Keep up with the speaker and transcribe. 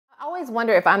I always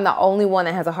wonder if I'm the only one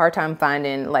that has a hard time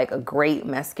finding like a great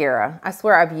mascara. I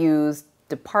swear I've used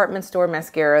department store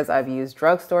mascaras, I've used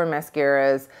drugstore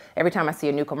mascaras. Every time I see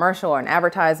a new commercial or an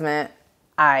advertisement,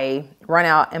 I run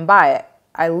out and buy it.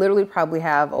 I literally probably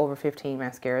have over 15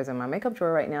 mascaras in my makeup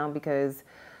drawer right now because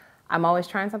I'm always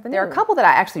trying something new. There are a couple that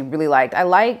I actually really liked. I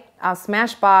like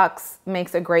Smashbox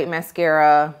makes a great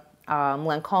mascara.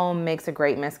 Lancome makes a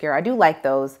great mascara. I do like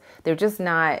those. They're just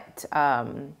not,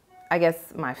 I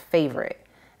guess, my favorite.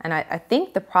 And I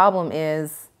think the problem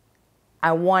is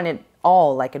I want it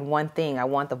all like in one thing. I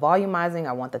want the volumizing.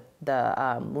 I want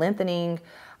the lengthening.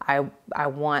 I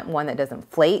want one that doesn't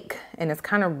flake, and it's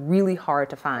kind of really hard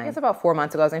to find. I guess about 4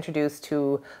 months ago, I was introduced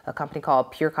to a company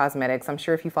called Pur Cosmetics. I'm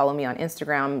sure if you follow me on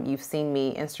Instagram, you've seen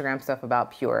me Instagram stuff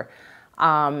about Pur.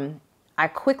 I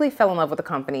quickly fell in love with the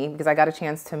company because I got a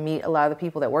chance to meet a lot of the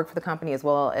people that work for the company as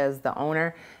well as the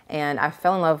owner. And I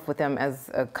fell in love with them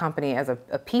as a company, as a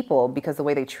people, because the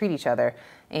way they treat each other.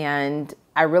 And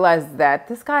I realized that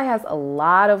this guy has a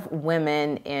lot of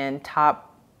women in top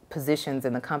positions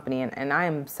in the company, and I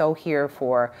am so here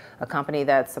for a company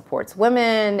that supports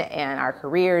women and our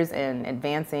careers and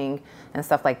advancing and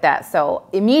stuff like that. So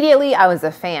immediately I was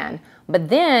a fan, but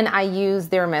then I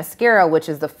used their mascara, which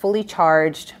is the fully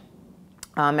charged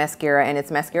mascara, and it's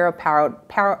mascara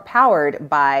powered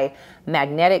by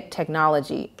magnetic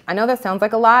technology. I know that sounds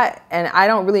like a lot, and I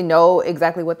don't really know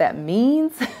exactly what that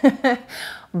means,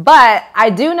 but I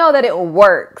do know that it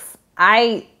works.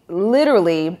 I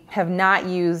literally have not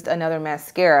used another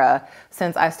mascara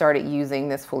since I started using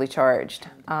this fully charged.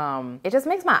 It just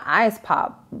makes my eyes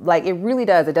pop. Like, it really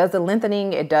does. It does the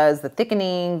lengthening, it does the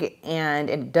thickening, and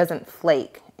it doesn't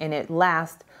flake, and it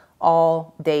lasts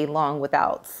all day long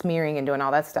without smearing and doing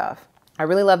all that stuff. I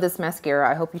really love this mascara.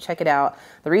 I hope you check it out.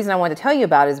 The reason I wanted to tell you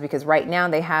about it is because right now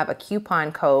they have a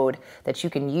coupon code that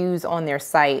you can use on their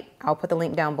site. I'll put the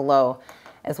link down below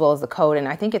as well as the code, and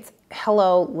I think it's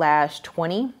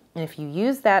hello-20. And if you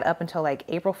use that up until like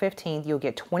April 15th, you'll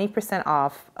get 20%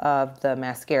 off of the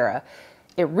mascara.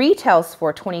 It retails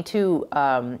for $22,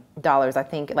 I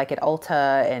think, like at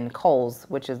Ulta and Kohl's,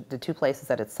 which is the two places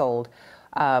that it's sold.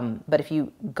 But if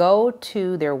you go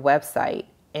to their website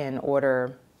and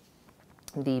order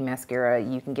the mascara,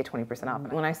 you can get 20% off.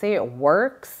 When I say it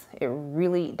works, it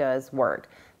really does work.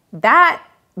 That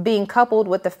being coupled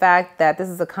with the fact that this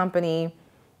is a company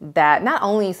that not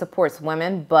only supports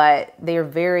women, but they're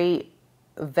very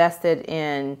vested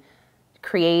in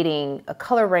creating a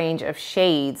color range of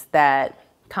shades that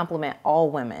complement all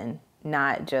women,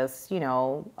 not just, you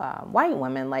know, white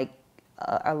women like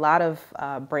a lot of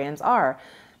brands are.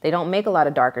 They don't make a lot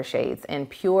of darker shades, and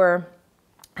Pur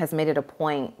has made it a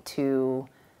point to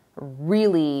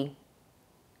really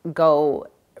go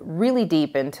really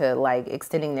deep into like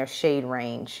extending their shade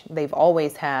range. They've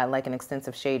always had like an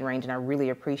extensive shade range, and I really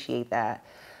appreciate that.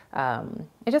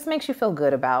 It just makes you feel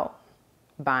good about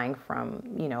buying from,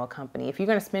 you know, a company. If you're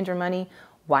going to spend your money,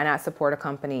 why not support a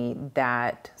company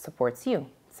that supports you?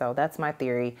 So that's my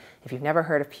theory. If you've never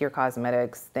heard of Pur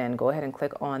Cosmetics, then go ahead and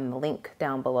click on the link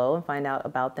down below and find out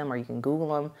about them, or you can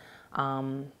Google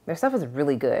them. Their stuff is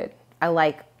really good. I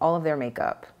like all of their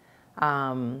makeup.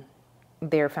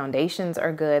 Their foundations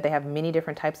are good. They have many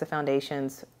different types of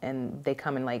foundations, and they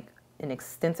come in like an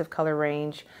extensive color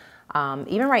range.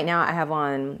 Even right now I have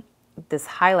on this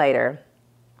highlighter.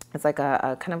 It's like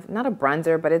a kind of, not a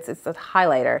bronzer, but it's a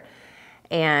highlighter.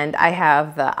 And I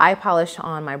have the eye polish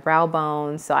on my brow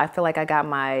bone, so I feel like I got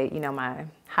my, you know, my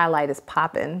highlight is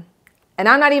popping. And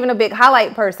I'm not even a big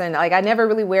highlight person. Like, I never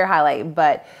really wear highlight,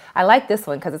 but I like this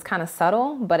one because it's kind of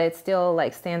subtle, but it still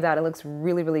like stands out. It looks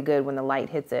really, really good when the light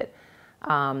hits it.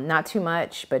 Not too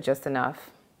much, but just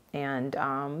enough. And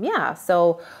yeah,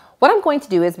 so what I'm going to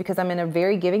do is, because I'm in a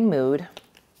very giving mood,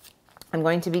 I'm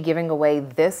going to be giving away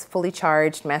this fully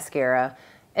charged mascara.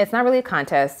 It's not really a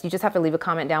contest. You just have to leave a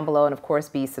comment down below, and of course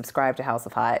be subscribed to House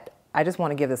of Hot. I just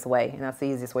want to give this away, and that's the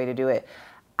easiest way to do it.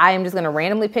 I am just going to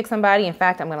randomly pick somebody. In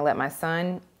fact, I'm going to let my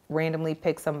son randomly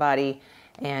pick somebody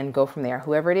and go from there.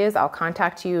 Whoever it is, I'll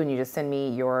contact you, and you just send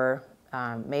me your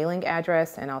mailing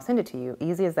address, and I'll send it to you.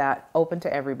 Easy as that. Open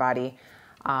to everybody.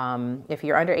 If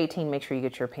you're under 18, make sure you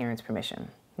get your parents' permission.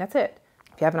 That's it.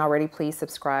 If you haven't already, please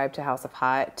subscribe to House of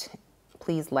Hot.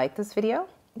 Please like this video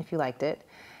if you liked it.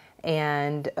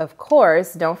 And of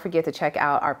course, don't forget to check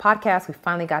out our podcast. We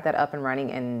finally got that up and running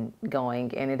and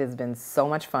going, and it has been so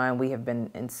much fun. We have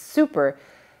been in super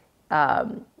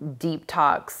deep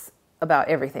talks about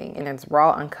everything, and it's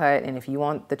raw, uncut. And if you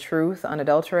want the truth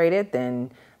unadulterated,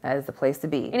 then that is the place to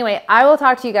be. Anyway, I will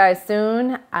talk to you guys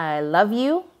soon. I love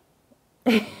you.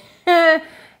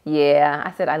 Yeah,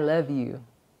 I said I love you.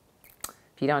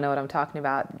 If you don't know what I'm talking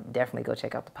about, definitely go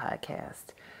check out the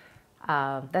podcast.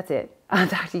 That's it. I'll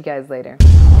talk to you guys later.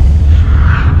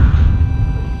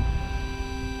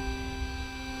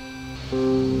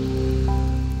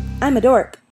 I'm a dork.